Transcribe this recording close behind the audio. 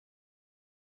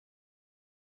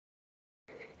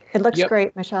It looks Yep.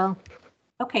 great, Michelle.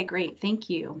 Okay, great. Thank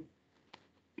you.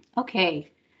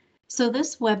 Okay, so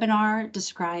this webinar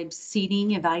describes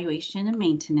seeding, evaluation, and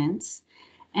maintenance.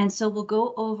 And so we'll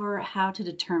go over how to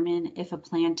determine if a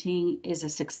planting is a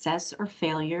success or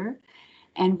failure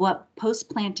and what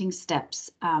post-planting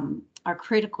steps are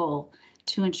critical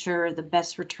to ensure the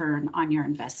best return on your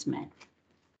investment.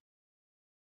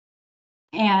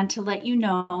 And to let you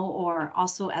know, or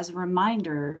also as a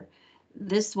reminder,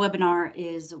 this webinar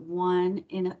is one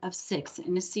of 6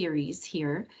 in a series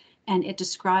here, and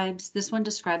this one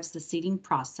describes the seeding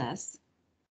process.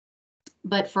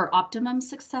 But for optimum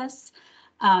success,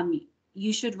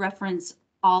 you should reference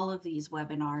all of these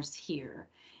webinars here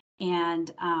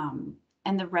and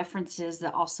the references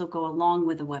that also go along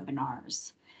with the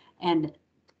webinars and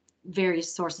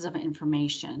various sources of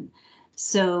information.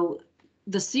 So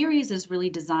the series is really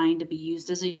designed to be used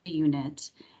as a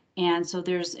unit. And so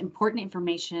there's important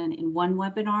information in one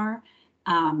webinar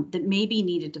that may be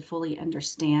needed to fully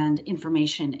understand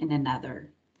information in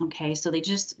another. Okay, so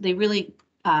they really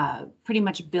pretty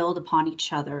much build upon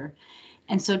each other.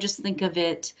 And so just think of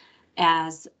it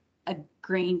as a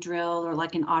grain drill or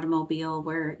like an automobile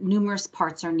where numerous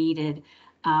parts are needed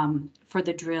for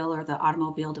the drill or the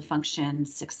automobile to function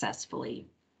successfully.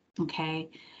 Okay.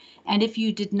 And if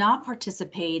you did not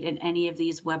participate in any of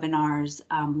these webinars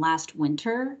last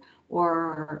winter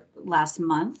or last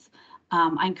month,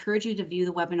 I encourage you to view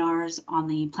the webinars on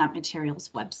the Plant Materials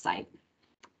website.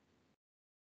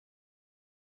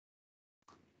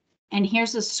 And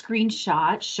here's a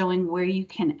screenshot showing where you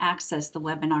can access the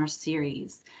webinar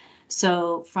series.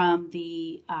 So from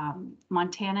the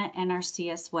Montana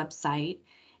NRCS website,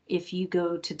 if you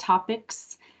go to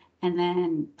topics and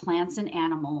then plants and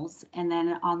animals, and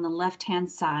then on the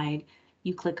left-hand side,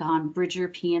 you click on Bridger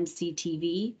PMC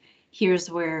TV.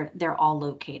 Here's where they're all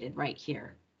located right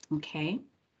here. Okay.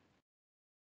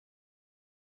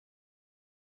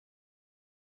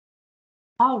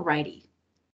 All righty.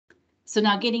 So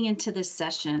now getting into this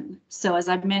session. So as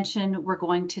I've mentioned, we're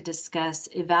going to discuss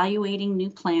evaluating new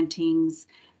plantings,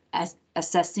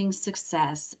 assessing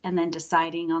success, and then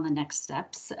deciding on the next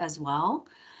steps as well.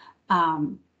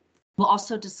 We'll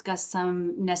also discuss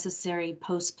some necessary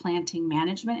post-planting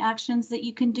management actions that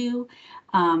you can do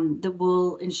that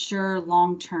will ensure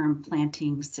long-term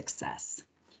planting success.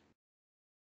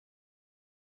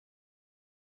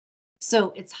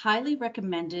 So it's highly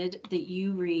recommended that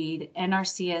you read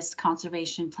NRCS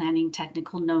Conservation Planning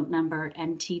Technical Note Number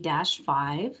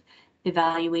NT-5,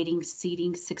 Evaluating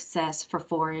Seeding Success for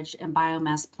Forage and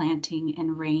Biomass Planting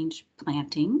and Range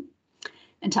Planting.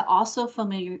 And to also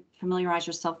familiarize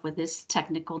yourself with this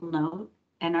technical note,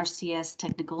 NRCS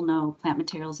Technical Note Plant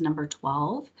Materials Number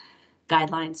 12,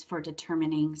 Guidelines for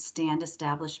Determining Stand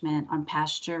Establishment on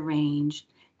Pasture, Range,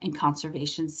 and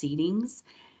Conservation Seedings.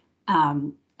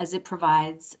 As it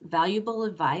provides valuable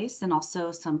advice and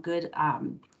also some good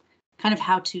kind of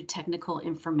how-to technical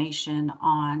information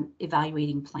on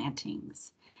evaluating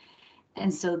plantings.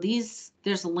 And so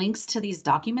there's links to these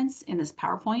documents in this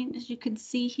PowerPoint, as you can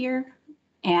see here.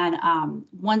 And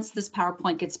once this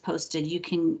PowerPoint gets posted, you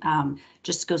can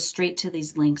just go straight to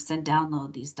these links and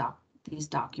download these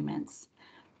documents.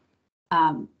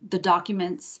 The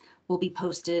documents will be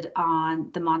posted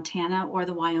on the Montana or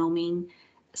the Wyoming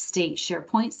state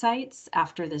SharePoint sites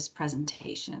after this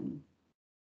presentation.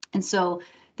 And so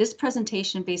this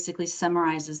presentation basically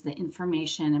summarizes the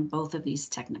information in both of these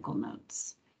technical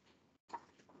notes.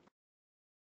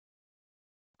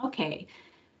 Okay,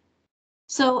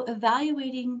 so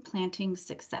evaluating planting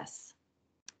success.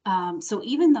 So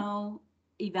even though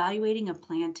evaluating a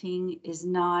planting is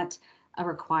not a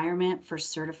requirement for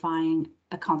certifying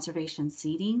a conservation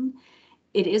seeding,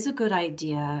 it is a good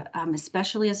idea,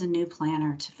 especially as a new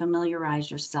planter, to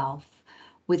familiarize yourself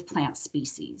with plant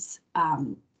species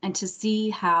and to see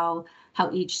how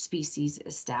each species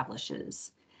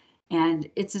establishes. And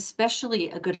it's especially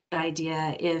a good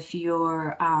idea if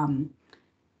you're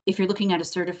looking at a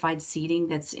certified seeding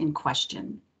that's in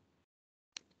question.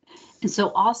 And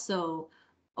so also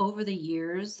over the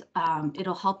years,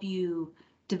 it'll help you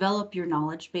develop your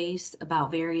knowledge base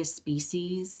about various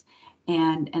species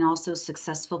and also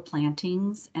successful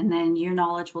plantings. And then your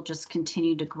knowledge will just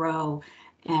continue to grow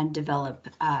and develop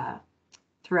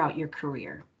throughout your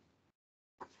career.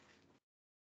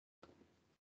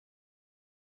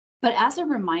 But as a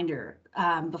reminder,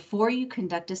 before you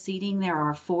conduct a seeding, there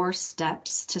are 4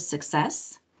 steps to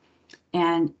success.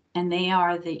 And they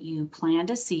are that you planned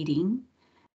a seeding,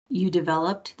 you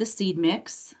developed the seed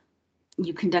mix,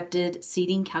 you conducted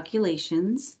seeding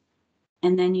calculations,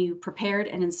 and then you prepared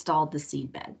and installed the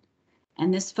seed bed.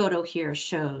 And this photo here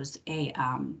shows a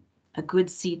good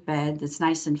seed bed that's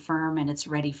nice and firm and it's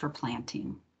ready for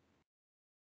planting.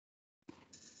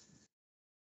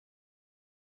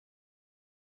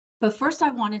 But first I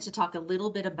wanted to talk a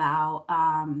little bit about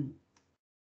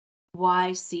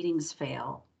why seedings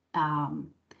fail.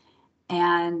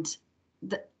 And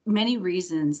many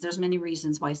reasons, there's many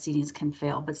reasons why seedings can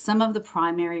fail, but some of the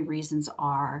primary reasons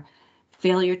are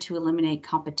failure to eliminate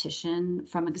competition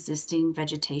from existing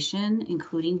vegetation,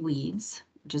 including weeds,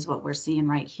 which is what we're seeing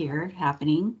right here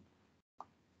happening.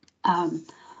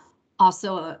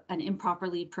 Also, an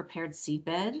improperly prepared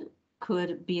seedbed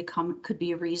could be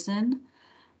a reason.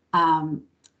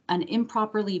 An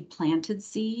improperly planted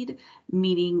seed,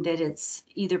 meaning that it's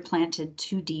either planted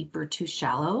too deep or too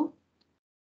shallow.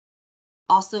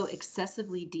 Also,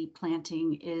 excessively deep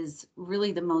planting is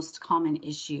really the most common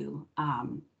issue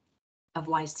of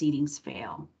why seedings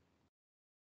fail.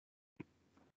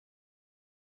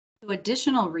 So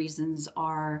additional reasons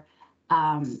are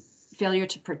failure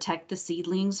to protect the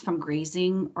seedlings from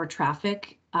grazing or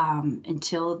traffic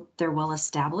until they're well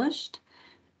established.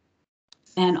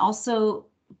 And also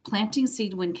planting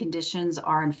seed when conditions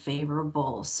are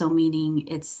unfavorable. So meaning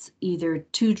it's either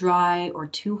too dry or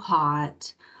too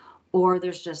hot, or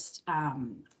there's just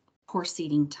poor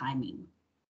seeding timing.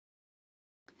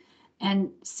 And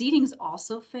seedings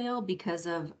also fail because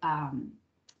of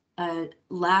a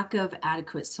lack of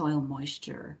adequate soil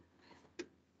moisture.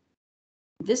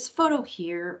 This photo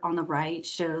here on the right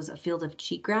shows a field of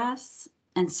cheatgrass.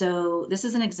 And so this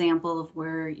is an example of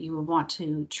where you would want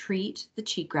to treat the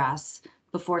cheatgrass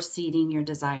before seeding your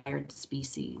desired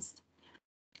species.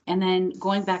 And then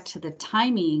going back to the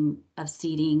timing of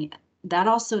seeding, that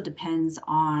also depends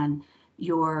on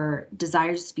your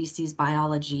desired species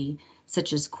biology,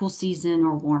 such as cool season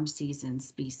or warm season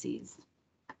species.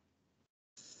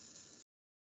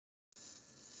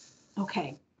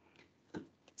 Okay,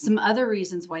 some other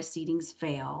reasons why seedings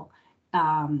fail,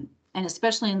 and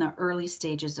especially in the early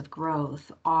stages of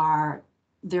growth, are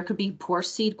there could be poor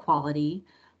seed quality,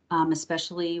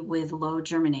 especially with low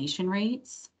germination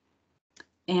rates.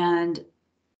 And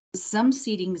some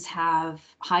seedings have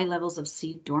high levels of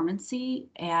seed dormancy.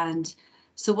 And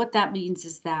so what that means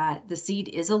is that the seed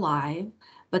is alive,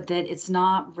 but that it's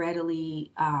not ready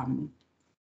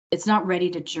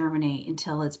to germinate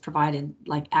until it's provided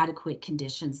like adequate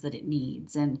conditions that it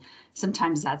needs. And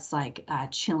sometimes that's like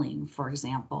chilling, for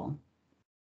example.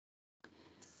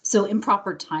 So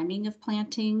improper timing of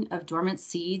planting of dormant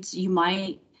seeds, you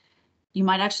might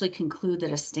actually conclude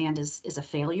that a stand is a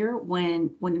failure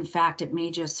when in fact it may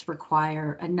just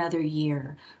require another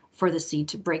year for the seed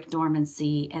to break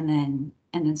dormancy and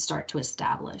then start to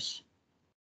establish.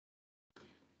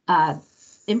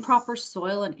 Improper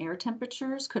soil and air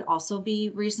temperatures could also be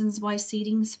reasons why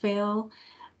seedings fail.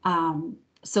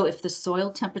 So if the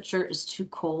soil temperature is too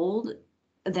cold,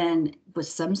 then with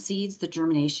some seeds, the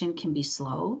germination can be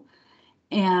slow.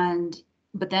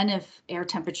 But then if air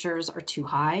temperatures are too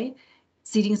high,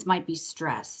 seedings might be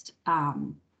stressed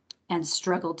and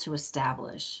struggle to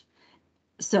establish.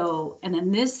 So, and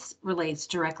then this relates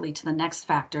directly to the next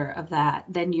factor of that,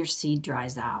 then your seed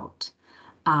dries out.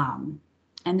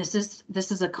 And this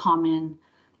is a common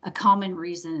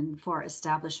reason for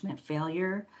establishment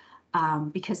failure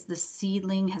because the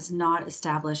seedling has not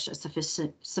established a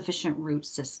sufficient root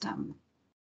system.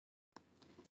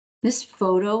 This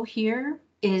photo here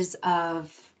is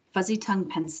of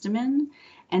fuzzy-tongued penstemon,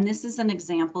 and this is an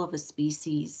example of a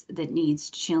species that needs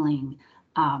chilling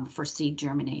for seed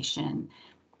germination.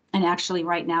 And actually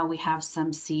right now we have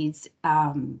some seeds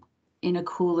in a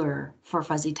cooler for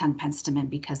fuzzy-tongued penstemon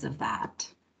because of that.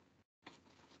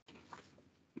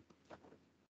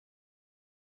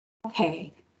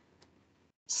 Okay,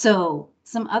 so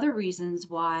some other reasons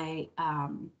why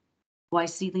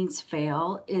seedlings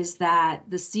fail is that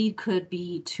the seed could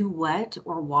be too wet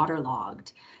or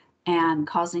waterlogged and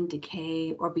causing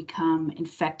decay or become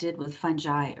infected with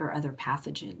fungi or other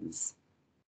pathogens.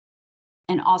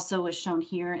 And also as shown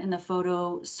here in the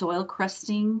photo, soil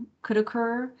crusting could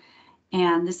occur.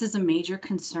 And this is a major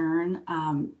concern,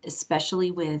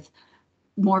 especially with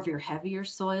more of your heavier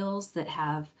soils that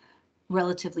have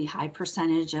relatively high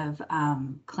percentage of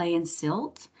clay and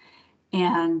silt,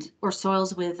 or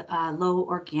soils with low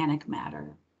organic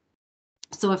matter.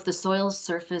 So if the soil's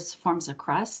surface forms a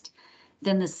crust,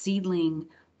 then the seedling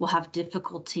will have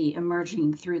difficulty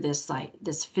emerging through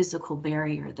this physical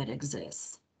barrier that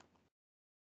exists.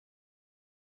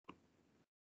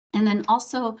 And then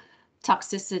also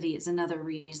toxicity is another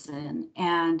reason,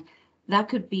 and that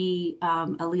could be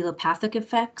allelopathic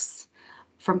effects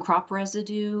from crop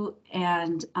residue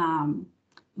and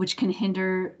which can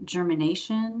hinder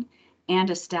germination and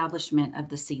establishment of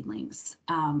the seedlings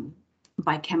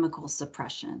by chemical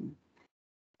suppression.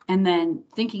 And then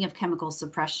thinking of chemical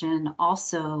suppression,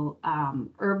 also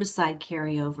herbicide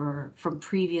carryover from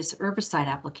previous herbicide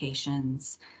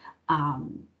applications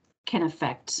can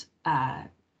affect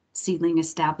seedling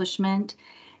establishment,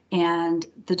 and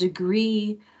the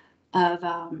degree of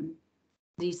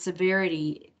the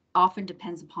severity often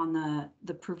depends upon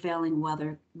the prevailing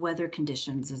weather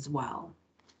conditions as well.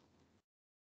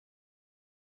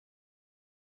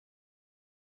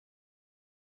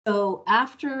 So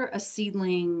after a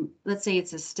seedling, let's say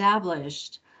it's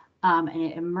established and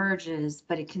it emerges,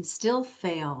 but it can still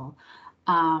fail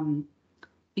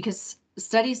because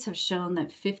studies have shown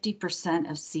that 50%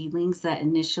 of seedlings that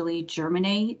initially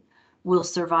germinate will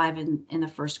survive in the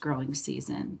first growing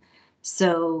season.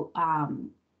 So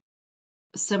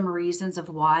some reasons of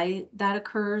why that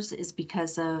occurs is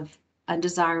because of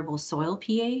undesirable soil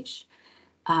pH.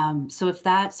 So if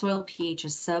that soil pH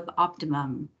is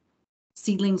suboptimum,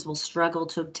 seedlings will struggle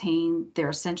to obtain their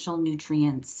essential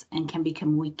nutrients and can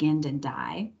become weakened and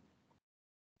die.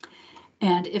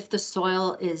 And if the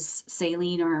soil is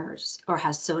saline or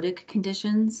has sodic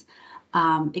conditions,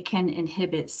 it can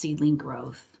inhibit seedling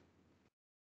growth.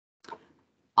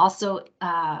 Also,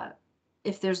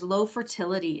 if there's low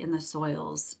fertility in the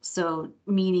soils, so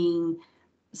meaning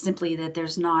simply that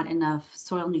there's not enough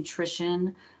soil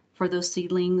nutrition for those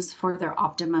seedlings for their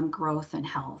optimum growth and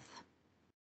health.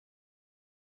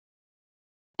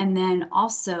 And then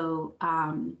also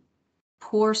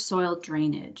poor soil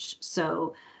drainage.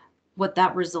 So what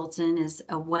that results in is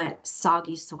a wet,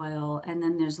 soggy soil, and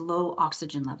then there's low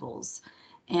oxygen levels.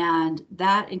 And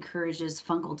that encourages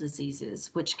fungal diseases,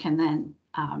 which can then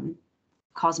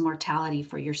cause mortality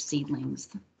for your seedlings.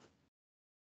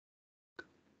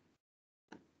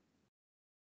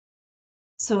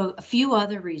 So a few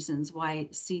other reasons why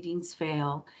seedlings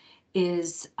fail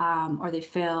is,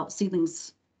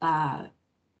 seedlings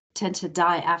tend to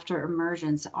die after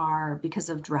emergence are because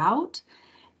of drought.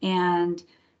 And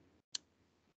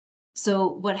so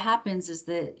what happens is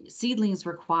that seedlings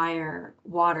require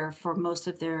water for most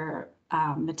of their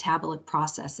metabolic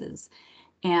processes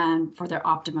and for their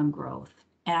optimum growth.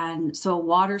 And so a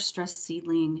water-stressed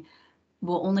seedling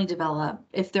will only develop,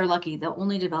 if they're lucky, they'll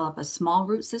only develop a small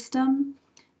root system,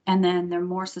 and then they're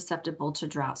more susceptible to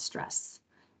drought stress.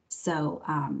 So,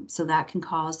 so that can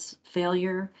cause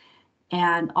failure,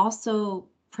 and also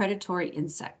predatory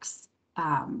insects.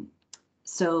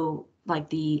 So like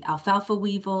the alfalfa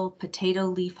weevil, potato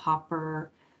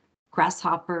leafhopper,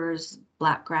 grasshoppers,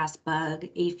 black grass bug,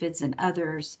 aphids, and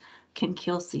others can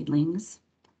kill seedlings.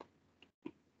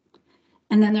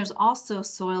 And then there's also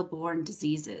soil-borne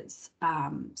diseases,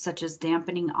 such as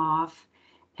dampening off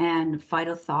and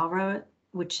phytophthora,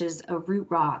 which is a root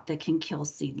rot that can kill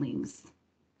seedlings.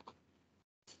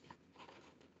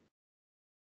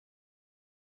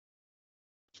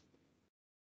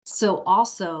 So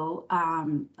also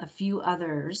a few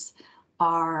others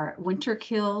are winter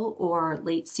kill or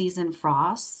late season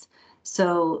frosts.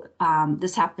 So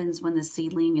this happens when the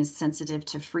seedling is sensitive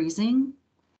to freezing.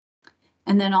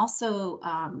 And then also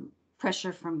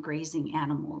pressure from grazing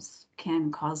animals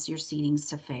can cause your seedlings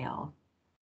to fail.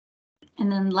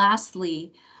 And then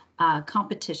lastly,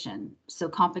 competition. So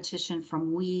competition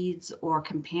from weeds or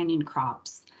companion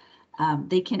crops.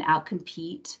 They can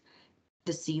outcompete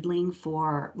the seedling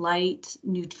for light,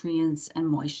 nutrients, and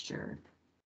moisture.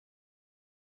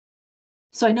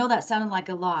 So I know that sounded like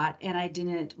a lot, and I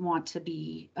didn't want to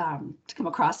be to come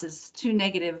across as too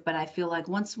negative, but I feel like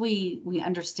once we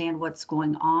understand what's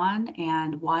going on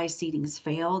and why seedlings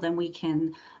fail, then we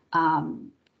can kind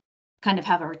of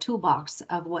have our toolbox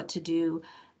of what to do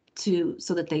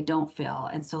so that they don't fail,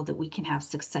 and so that we can have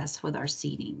success with our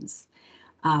seedlings,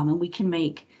 and we can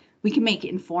make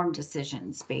informed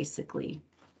decisions basically.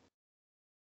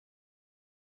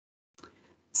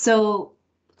 So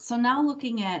now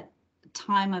looking at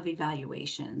time of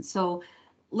evaluation. So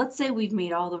let's say we've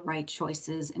made all the right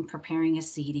choices in preparing a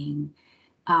seeding.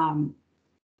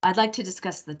 I'd like to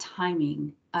discuss the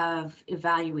timing of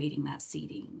evaluating that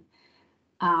seeding.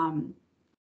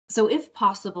 So if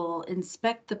possible,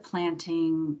 inspect the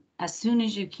planting as soon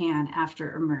as you can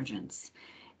after emergence.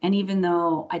 And even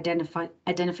though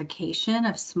identification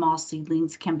of small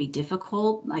seedlings can be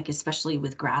difficult, like especially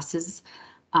with grasses,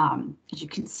 as you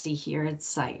can see here,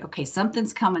 it's like, okay,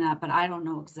 something's coming up, but I don't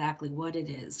know exactly what it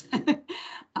is.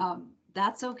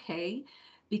 That's okay,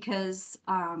 because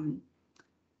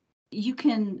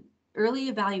early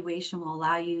evaluation will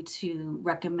allow you to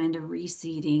recommend a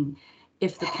reseeding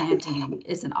if the planting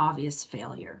is an obvious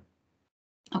failure.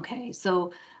 Okay,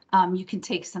 so you can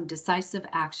take some decisive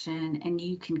action and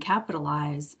you can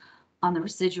capitalize on the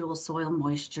residual soil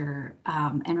moisture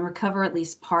and recover at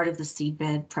least part of the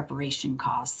seedbed preparation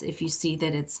costs. If you see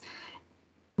that it's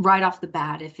right off the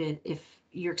bat, if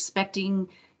you're expecting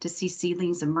to see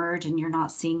seedlings emerge and you're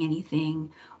not seeing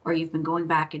anything, or you've been going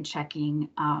back and checking,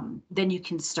 then you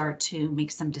can start to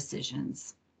make some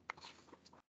decisions.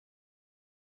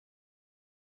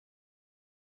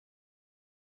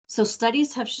 So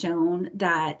studies have shown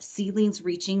that seedlings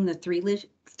reaching the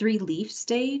three leaf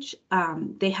stage,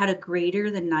 they had a greater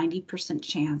than 90%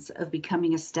 chance of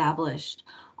becoming established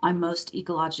on most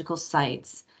ecological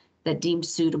sites that deemed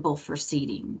suitable for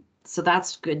seeding. So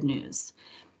that's good news.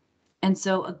 And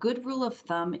so a good rule of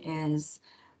thumb is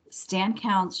stand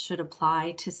counts should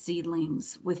apply to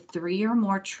seedlings with 3 or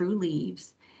more true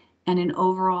leaves and an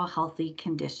overall healthy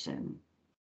condition.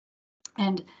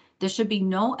 And there should be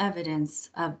no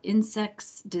evidence of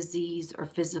insects, disease, or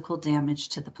physical damage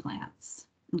to the plants.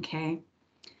 Okay.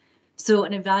 So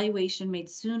an evaluation made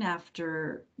soon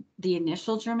after the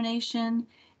initial germination,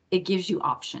 it gives you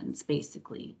options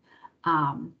basically.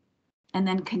 And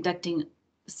then conducting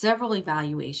several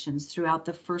evaluations throughout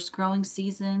the first growing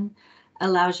season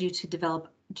allows you to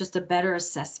develop just a better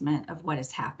assessment of what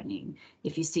is happening.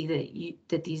 If you see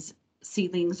that these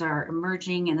seedlings are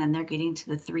emerging and then they're getting to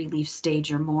the 3-leaf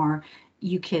stage or more,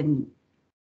 you can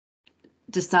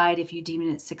decide if you deem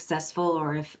it successful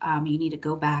or if you need to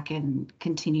go back and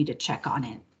continue to check on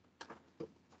it.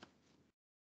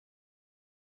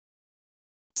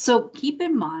 So keep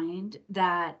in mind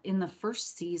that in the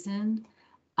first season,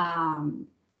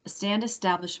 stand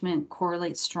establishment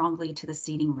correlates strongly to the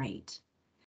seeding rate.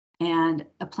 And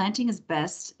a planting is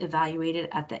best evaluated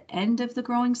at the end of the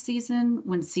growing season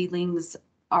when seedlings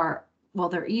are, well,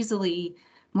 they're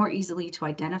more easily to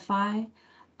identify.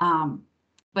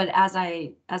 But as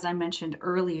I mentioned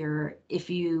earlier,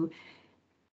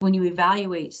 when you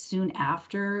evaluate soon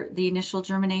after the initial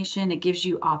germination, it gives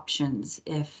you options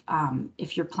if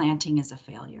your planting is a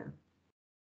failure.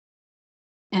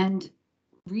 And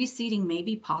reseeding may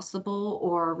be possible,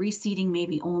 or reseeding may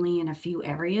be only in a few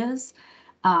areas,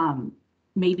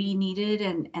 may be needed,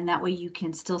 and that way you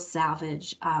can still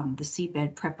salvage the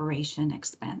seedbed preparation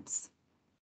expense.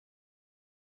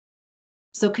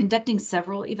 So conducting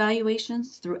several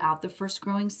evaluations throughout the first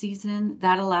growing season,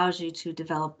 that allows you to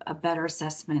develop a better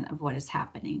assessment of what is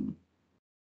happening.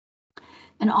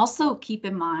 And also keep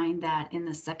in mind that in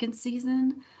the second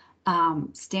season,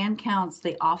 stand counts,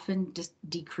 they often just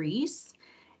decrease.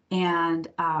 And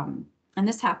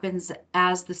this happens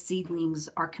as the seedlings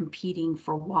are competing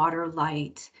for water,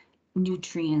 light,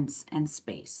 nutrients, and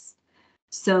space.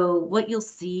 So what you'll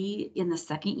see in the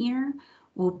second year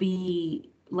will be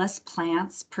less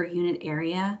plants per unit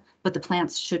area, but the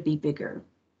plants should be bigger.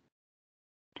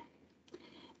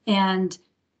 And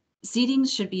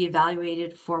seedings should be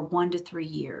evaluated for 1 to 3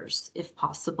 years, if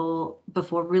possible,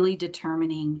 before really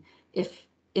determining if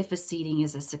a seeding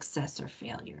is a success or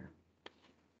failure.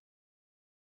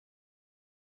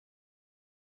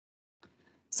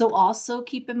 So also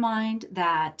keep in mind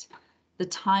that the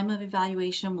time of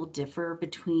evaluation will differ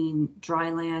between dry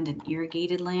land and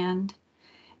irrigated land.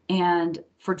 And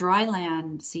for dry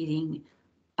land seeding,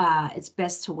 it's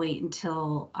best to wait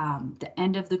until the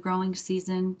end of the growing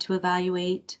season to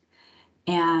evaluate.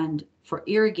 And for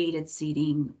irrigated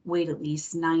seeding, wait at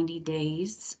least 90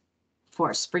 days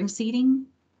for spring seeding,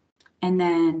 and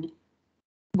then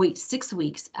wait 6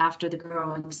 weeks after the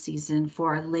growing season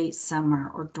for a late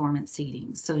summer or dormant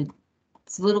seeding. So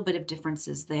it's a little bit of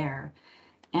differences there.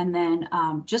 And then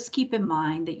just keep in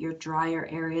mind that your drier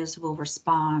areas will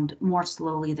respond more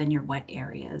slowly than your wet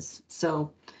areas.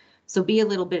 So be a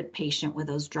little bit patient with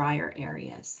those drier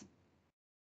areas.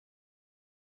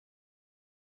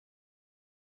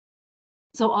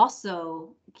 So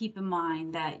also keep in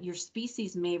mind that your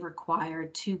species may require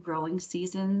 2 growing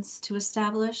seasons to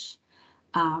establish.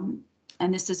 And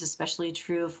this is especially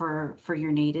true for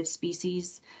your native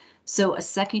species. So a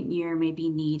second year may be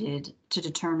needed to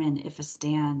determine if a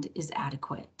stand is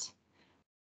adequate.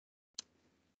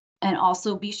 And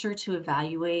also be sure to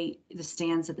evaluate the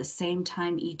stands at the same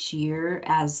time each year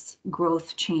as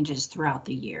growth changes throughout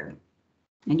the year.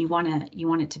 And you want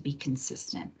it to be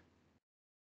consistent.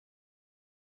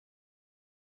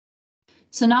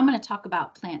 So now I'm going to talk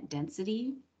about plant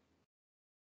density.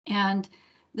 And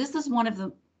this is one of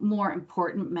the more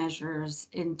important measures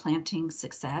in planting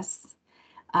success.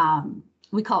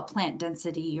 We call it plant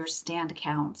density or stand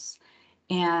counts.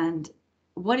 And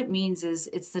what it means is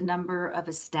it's the number of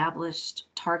established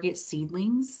target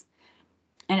seedlings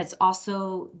And it's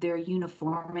also their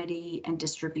uniformity and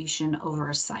distribution over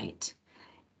a site.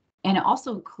 And it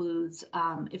also includes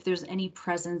if there's any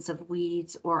presence of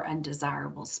weeds or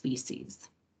undesirable species.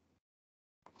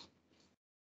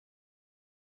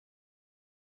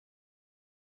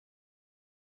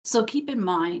 So keep in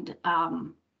mind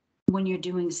when you're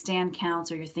doing stand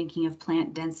counts or you're thinking of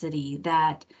plant density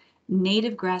that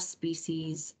native grass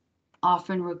species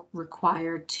often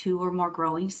require 2 or more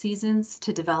growing seasons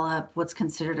to develop what's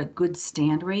considered a good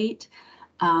stand rate,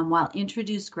 while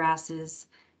introduced grasses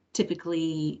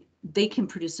typically they can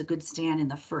produce a good stand in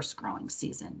the first growing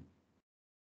season.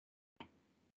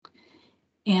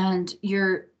 And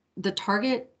the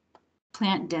target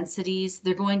plant densities,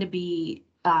 they're going to be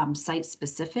site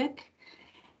specific,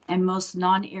 and most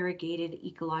non-irrigated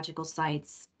ecological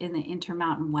sites in the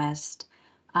Intermountain West,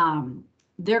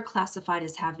 they're classified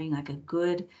as having like a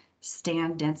good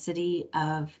stand density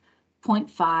of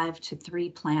 0.5 to 3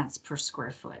 plants per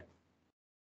square foot.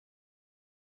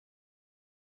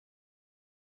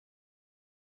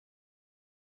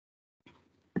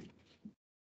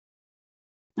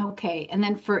 Okay, and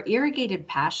then for irrigated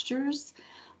pastures,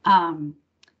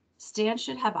 stands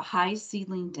should have a high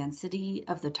seedling density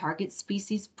of the target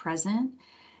species present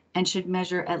and should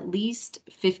measure at least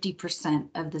 50%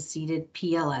 of the seeded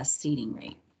PLS seeding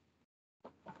rate.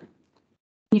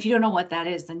 If you don't know what that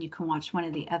is, then you can watch one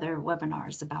of the other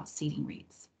webinars about seeding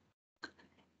rates.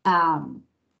 And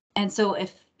so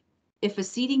if a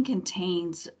seeding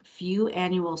contains few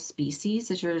annual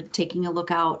species, as you're taking a look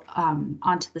out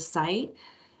onto the site,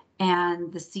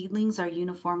 and the seedlings are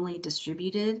uniformly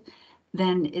distributed,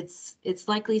 then it's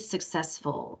likely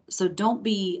successful. So don't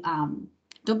be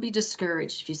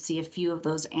discouraged if you see a few of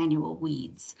those annual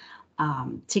weeds.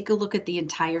 Take a look at the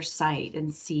entire site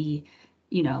and see,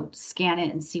 scan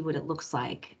it and see what it looks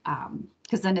like,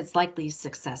 because then it's likely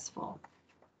successful.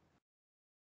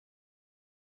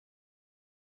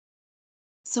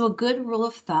 So a good rule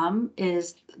of thumb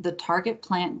is the target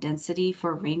plant density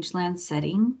for rangeland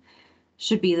setting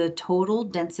should be the total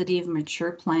density of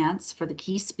mature plants for the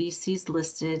key species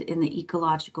listed in the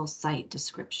ecological site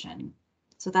description.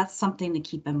 So that's something to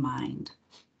keep in mind.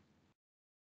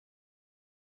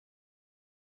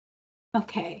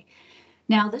 Okay,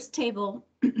 now this table,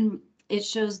 it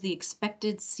shows the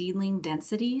expected seedling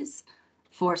densities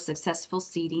for successful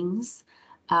seedings,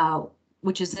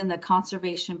 which is in the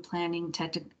Conservation Planning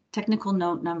Technical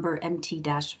Note number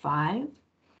MT-5.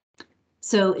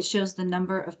 So it shows the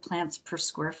number of plants per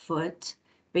square foot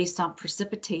based on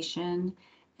precipitation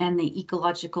and the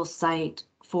ecological site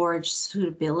forage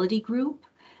suitability group,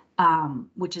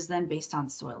 which is then based on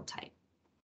soil type.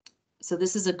 So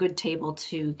this is a good table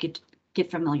to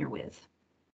get familiar with.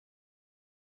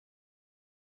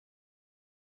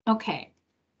 Okay.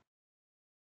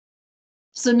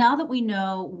 So now that we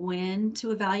know when to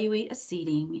evaluate a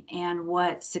seeding and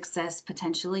what success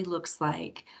potentially looks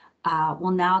like,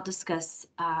 we'll now discuss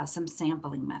some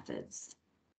sampling methods.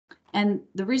 And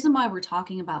the reason why we're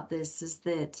talking about this is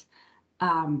that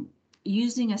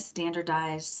using a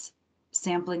standardized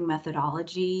sampling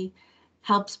methodology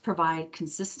helps provide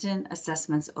consistent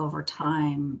assessments over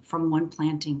time from one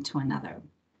planting to another.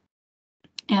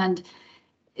 And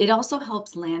it also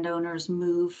helps landowners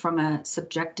move from a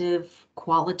subjective,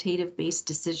 qualitative-based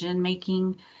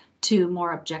decision-making to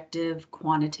more objective,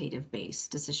 quantitative-based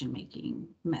decision-making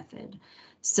method.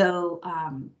 So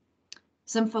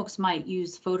some folks might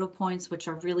use photo points, which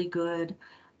are really good,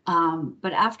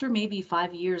 but after maybe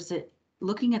 5 years,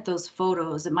 looking at those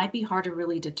photos, it might be hard to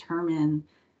really determine,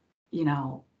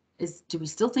 do we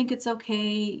still think it's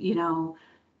okay?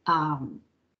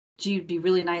 It'd be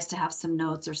really nice to have some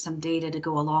notes or some data to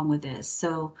go along with this.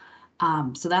 So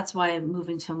that's why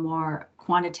moving to a more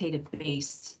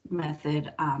quantitative-based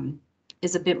method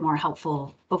is a bit more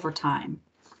helpful over time.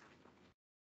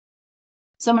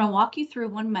 So I'm going to walk you through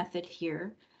one method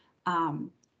here.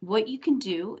 What you can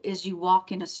do is you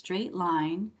walk in a straight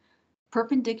line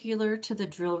perpendicular to the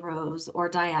drill rows or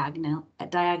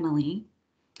diagonally,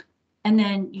 and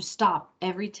then you stop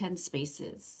every 10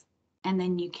 spaces. And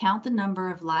then you count the number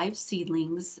of live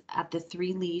seedlings at the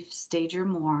 3-leaf stage or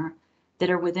more that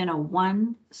are within a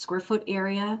 1 square foot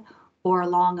area or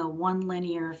along a 1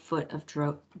 linear foot of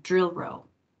drill row.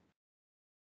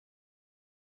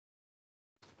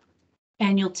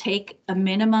 And you'll take a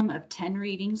minimum of 10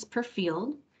 readings per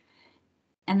field.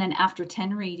 And then after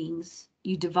 10 readings,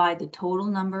 you divide the total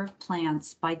number of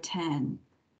plants by 10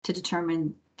 to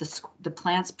determine the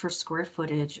plants per square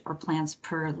footage or plants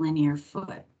per linear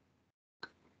foot.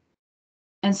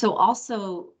 And so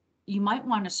also you might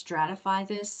want to stratify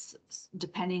this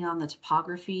depending on the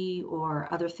topography or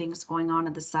other things going on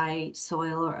at the site,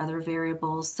 soil or other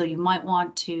variables. So you might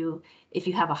want to, if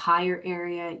you have a higher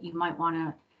area, you might want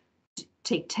to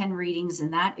take 10 readings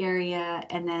in that area,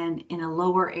 and then in a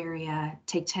lower area,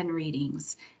 take 10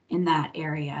 readings in that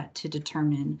area to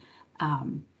determine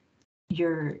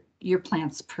your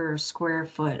plants per square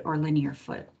foot or linear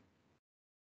foot.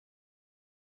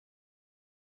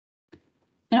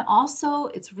 And also,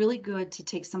 it's really good to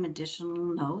take some additional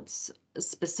notes,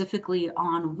 specifically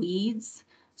on weeds.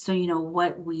 So you know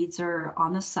what weeds are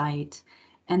on the site,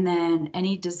 and then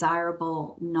any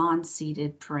desirable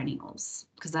non-seeded perennials,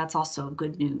 because that's also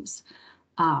good news.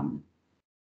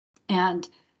 And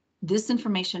this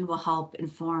information will help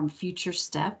inform future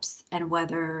steps and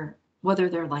whether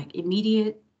they're like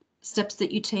immediate steps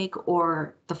that you take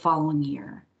or the following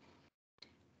year.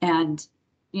 And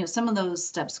some of those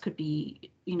steps could be,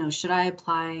 should I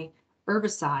apply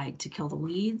herbicide to kill the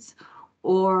weeds,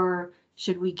 or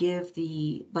should we give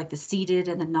the seeded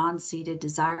and the non-seeded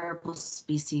desirable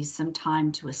species some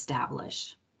time to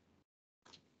establish?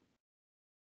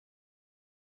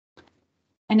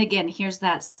 And again, here's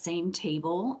that same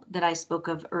table that I spoke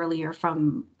of earlier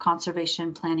from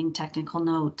Conservation Planning Technical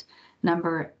Note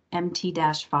number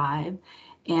MT-5.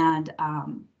 And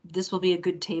this will be a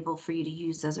good table for you to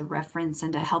use as a reference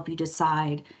and to help you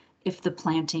decide if the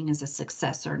planting is a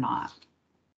success or not.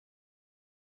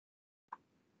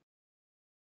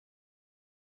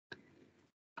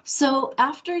 So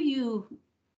after you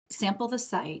sample the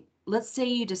site, let's say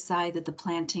you decide that the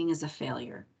planting is a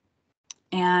failure.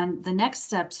 And the next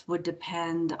steps would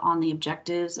depend on the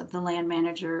objectives of the land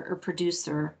manager or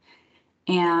producer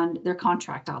and their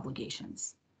contract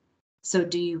obligations. So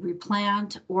do you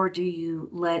replant or do you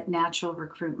let natural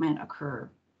recruitment occur?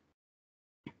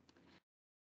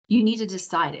 You need to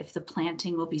decide if the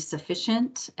planting will be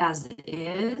sufficient as it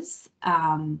is,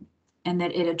 and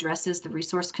that it addresses the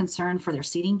resource concern for their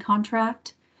seeding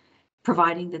contract,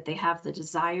 providing that they have the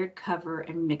desired cover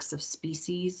and mix of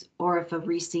species, or if a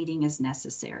reseeding is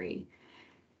necessary.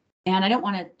 And I don't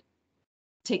want to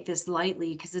take this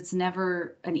lightly because it's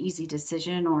never an easy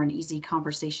decision or an easy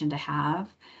conversation to have.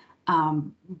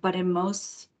 But in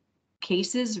most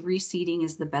cases, reseeding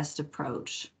is the best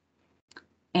approach.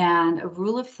 And a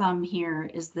rule of thumb here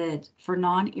is that for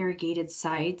non-irrigated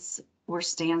sites where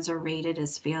stands are rated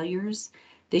as failures,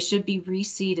 they should be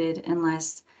reseeded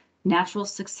unless natural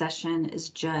succession is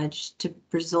judged to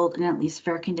result in at least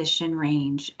fair condition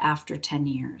range after 10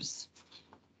 years.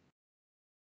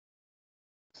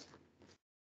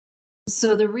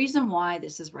 So the reason why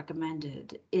this is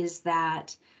recommended is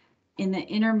that in the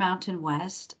Intermountain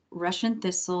West, Russian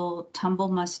thistle, tumble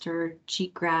mustard,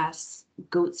 cheatgrass,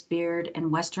 goat's beard,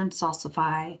 and western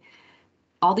salsify,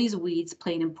 all these weeds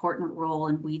play an important role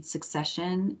in weed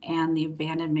succession and the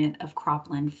abandonment of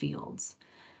cropland fields.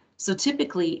 So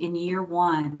typically in year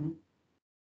one,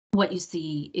 what you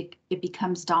see, it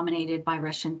becomes dominated by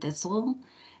Russian thistle.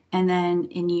 And then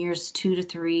in years 2 to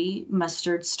 3,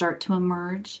 mustards start to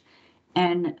emerge.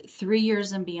 And 3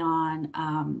 years and beyond,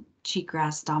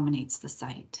 cheatgrass dominates the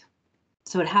site.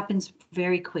 So it happens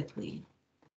very quickly.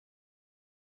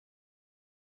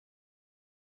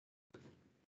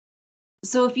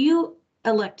 So if you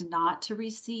elect not to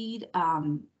reseed,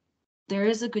 there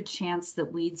is a good chance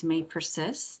that weeds may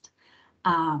persist.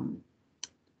 And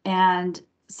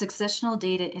successional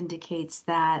data indicates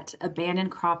that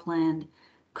abandoned cropland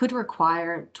could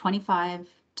require 25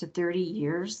 to 30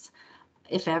 years,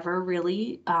 if ever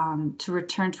really, to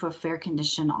return to a fair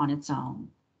condition on its own.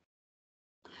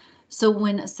 So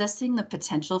when assessing the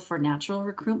potential for natural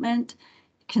recruitment,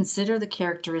 consider the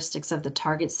characteristics of the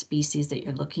target species that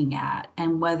you're looking at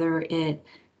and whether it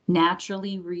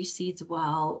naturally reseeds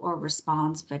well or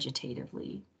responds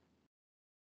vegetatively.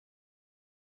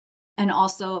 And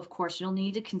also, of course, you'll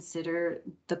need to consider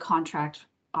the contract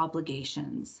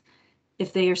obligations.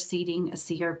 If they are seeding a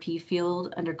CRP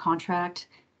field under contract,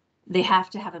 they have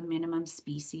to have a minimum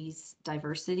species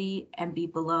diversity and be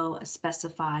below a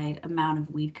specified amount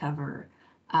of weed cover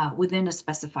within a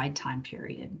specified time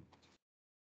period.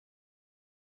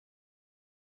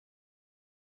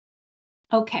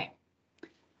 Okay,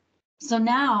 so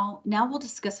now we'll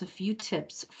discuss a few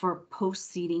tips for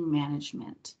post-seeding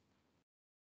management.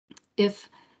 If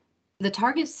the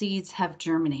target seeds have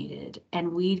germinated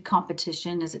and weed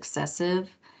competition is excessive,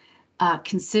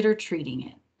 consider treating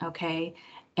it, okay?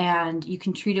 And you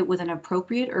can treat it with an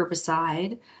appropriate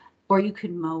herbicide, or you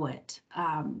can mow it,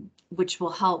 which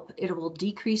will help. It will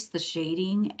decrease the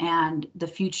shading and the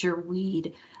future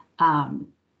weed,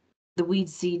 the weed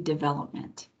seed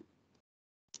development.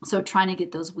 So trying to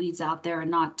get those weeds out there and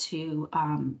not to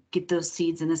get those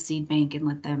seeds in the seed bank and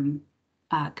let them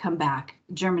come back,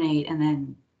 germinate, and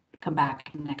then come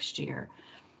back next year.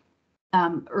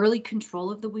 Early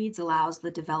control of the weeds allows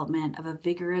the development of a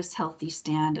vigorous, healthy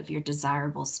stand of your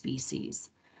desirable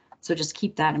species. So just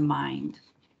keep that in mind.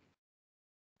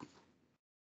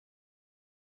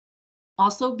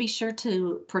 Also, be sure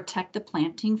to protect the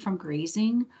planting from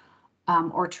grazing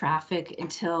or traffic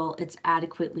until it's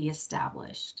adequately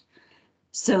established.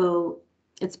 So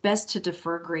it's best to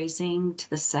defer grazing to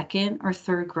the second or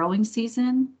third growing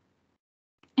season.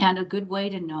 And a good way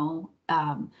to know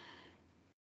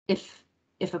if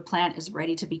a plant is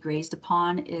ready to be grazed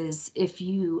upon is if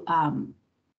you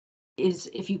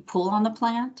pull on the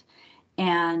plant,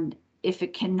 and if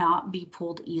it cannot be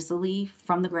pulled easily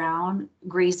from the ground,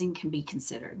 grazing can be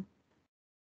considered.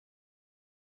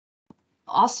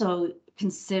 Also,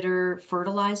 consider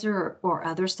fertilizer or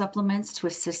other supplements to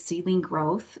assist seedling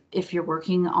growth if you're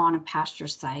working on a pasture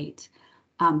site,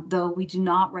 though we do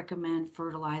not recommend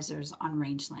fertilizers on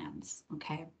rangelands,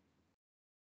 okay?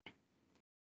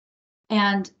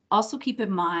 And also keep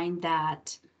in mind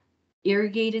that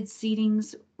irrigated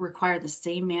seedings require the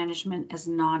same management as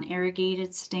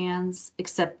non-irrigated stands,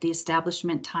 except the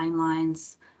establishment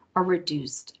timelines are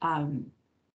reduced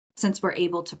since we're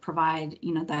able to provide,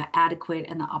 the adequate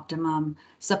and the optimum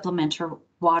supplementary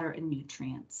water and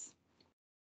nutrients.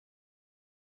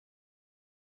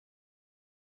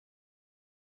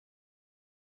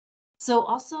 So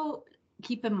also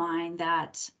keep in mind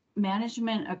that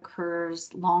management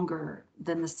occurs longer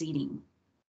than the seeding,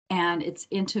 and it's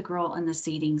integral in the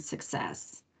seeding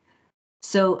success.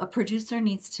 So a producer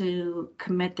needs to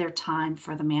commit their time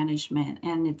for the management,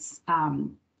 and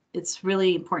it's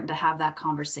really important to have that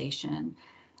conversation.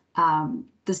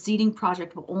 The seeding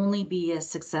project will only be as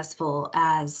successful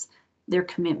as their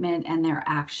commitment and their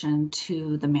action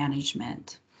to the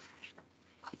management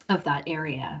of that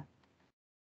area.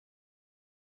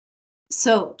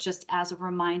 So just as a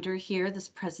reminder here, this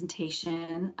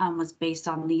presentation was based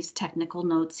on these technical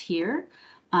notes here.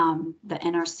 The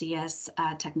NRCS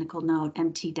technical note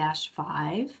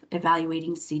MT-5,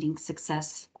 evaluating seeding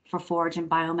success for forage and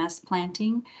biomass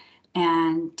planting,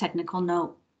 and technical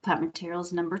note plant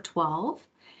materials number 12.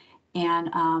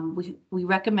 And we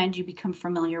recommend you become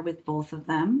familiar with both of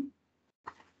them.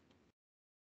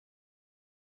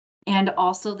 And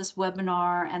also this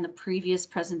webinar and the previous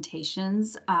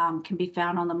presentations can be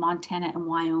found on the Montana and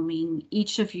Wyoming,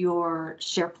 each of your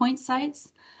SharePoint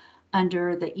sites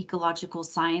under the Ecological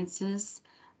Sciences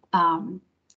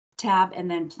tab, and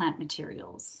then plant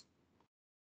materials.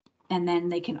 And then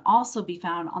they can also be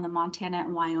found on the Montana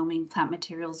and Wyoming plant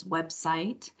materials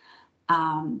website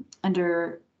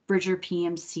under Bridger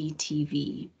PMC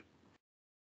TV.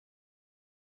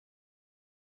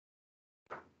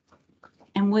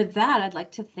 And with that, I'd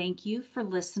like to thank you for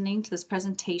listening to this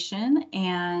presentation,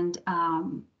 and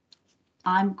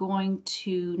I'm going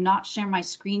to not share my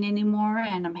screen anymore,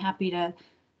 and I'm happy to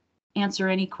answer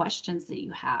any questions that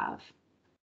you have.